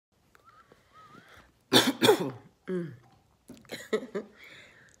Good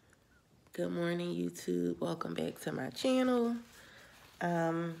morning, YouTube. Welcome back to my channel.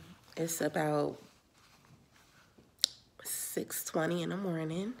 It's about 6:20 in the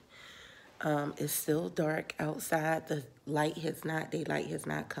morning. It's still dark outside. The daylight has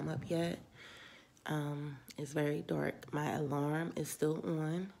not come up yet. It's very dark. My alarm is still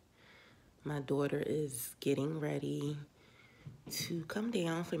on. My daughter is getting ready to come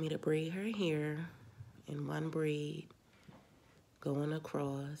down for me to braid her hair in one braid, going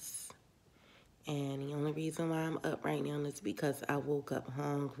across. And the only reason why I'm up right now is because I woke up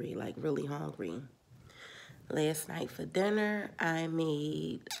hungry, like really hungry. Last night for dinner, I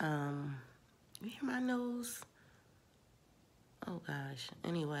made, you hear my nose? Oh gosh.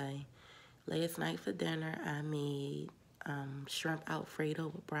 Anyway, last night for dinner, I made shrimp Alfredo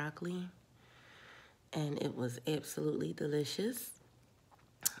with broccoli. And it was absolutely delicious.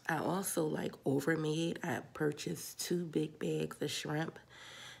 I also overmade. I purchased 2 big bags of shrimp.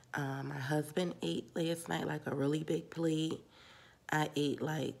 My husband ate last night like a really big plate. I ate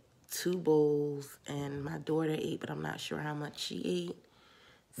like 2 bowls, and my daughter ate, but I'm not sure how much she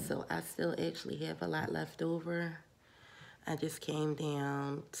ate. So I still actually have a lot left over. I just came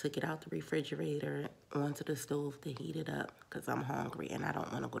down, took it out the refrigerator, onto the stove to heat it up because I'm hungry and I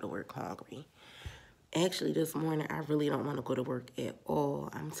don't want to go to work hungry. Actually, this morning, I really don't want to go to work at all.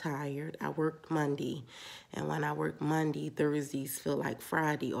 I'm tired. I worked Monday, and when I work Monday, Thursdays feel like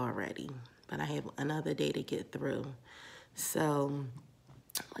Friday already. But I have another day to get through. So,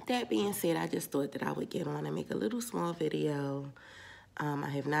 with that being said, I just thought that I would get on and make a little small video. I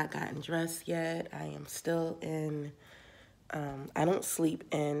have not gotten dressed yet. I am still in, I don't sleep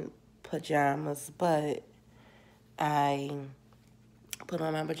in pajamas, but I put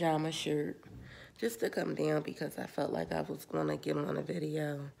on my pajama shirt just to come down because I felt like I was going to get on a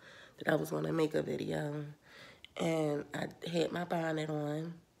video, that I was going to make a video. And I had my bonnet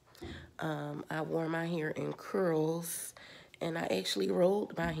on. I wore my hair in curls, and I actually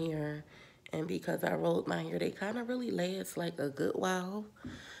rolled my hair. And because I rolled my hair, they kind of really last like a good while.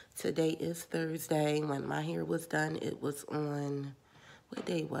 Today is Thursday. When my hair was done, it was on, what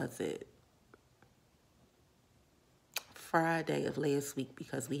day was it? Friday of last week,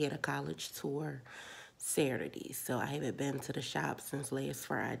 because we had a college tour Saturday. So I haven't been to the shop since last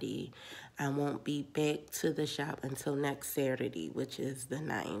Friday. I won't be back to the shop until next Saturday, which is the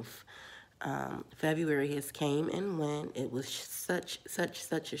 9th. February has came and went. It was such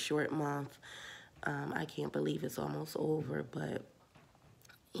a short month. I can't believe it's almost over, but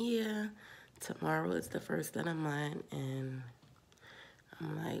yeah, tomorrow is the first of the month, and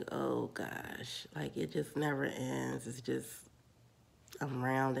I'm like, oh gosh, like it just never ends. It's just, I'm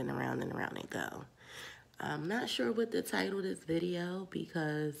round and around and around and go. I'm not sure what the title of this video,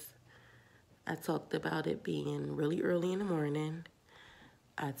 because I talked about it being really early in the morning.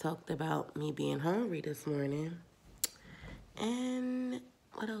 I talked about me being hungry this morning. And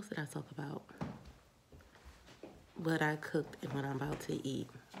what else did I talk about? What I cooked and what I'm about to eat.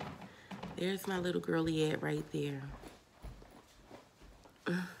 There's my little girly at right there.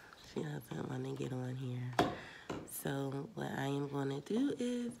 She doesn't want to get on here. So what I am going to do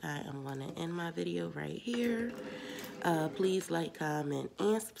is I am going to end my video right here. Please like, comment,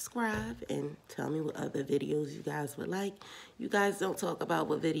 and subscribe, and tell me what other videos you guys would like. You guys don't talk about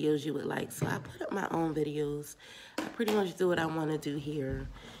what videos you would like, so I put up my own videos. I pretty much do what I want to do here.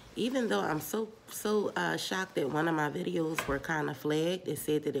 Even though I'm so shocked that one of my videos were kind of flagged. It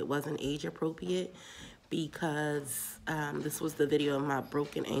said that it wasn't age appropriate, because this was the video of my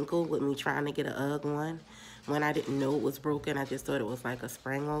broken ankle with me trying to get an UGG on. When I didn't know it was broken, I just thought it was like a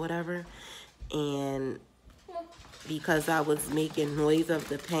spring or whatever. And because I was making noise of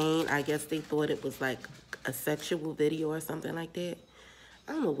the pain, I guess they thought it was like a sexual video or something like that.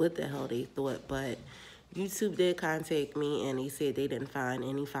 I don't know what the hell they thought, but YouTube did contact me, and they said they didn't find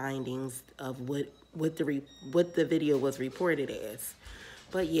any findings of what the video was reported as.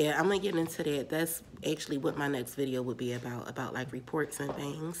 But yeah, I'm gonna get into that. That's actually what my next video would be about like reports and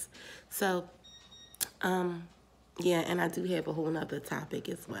things. So, yeah, and I do have a whole nother topic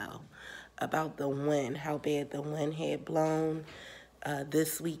as well about the wind, how bad the wind had blown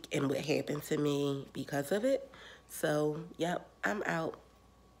this week and what happened to me because of it. So, yep, I'm out.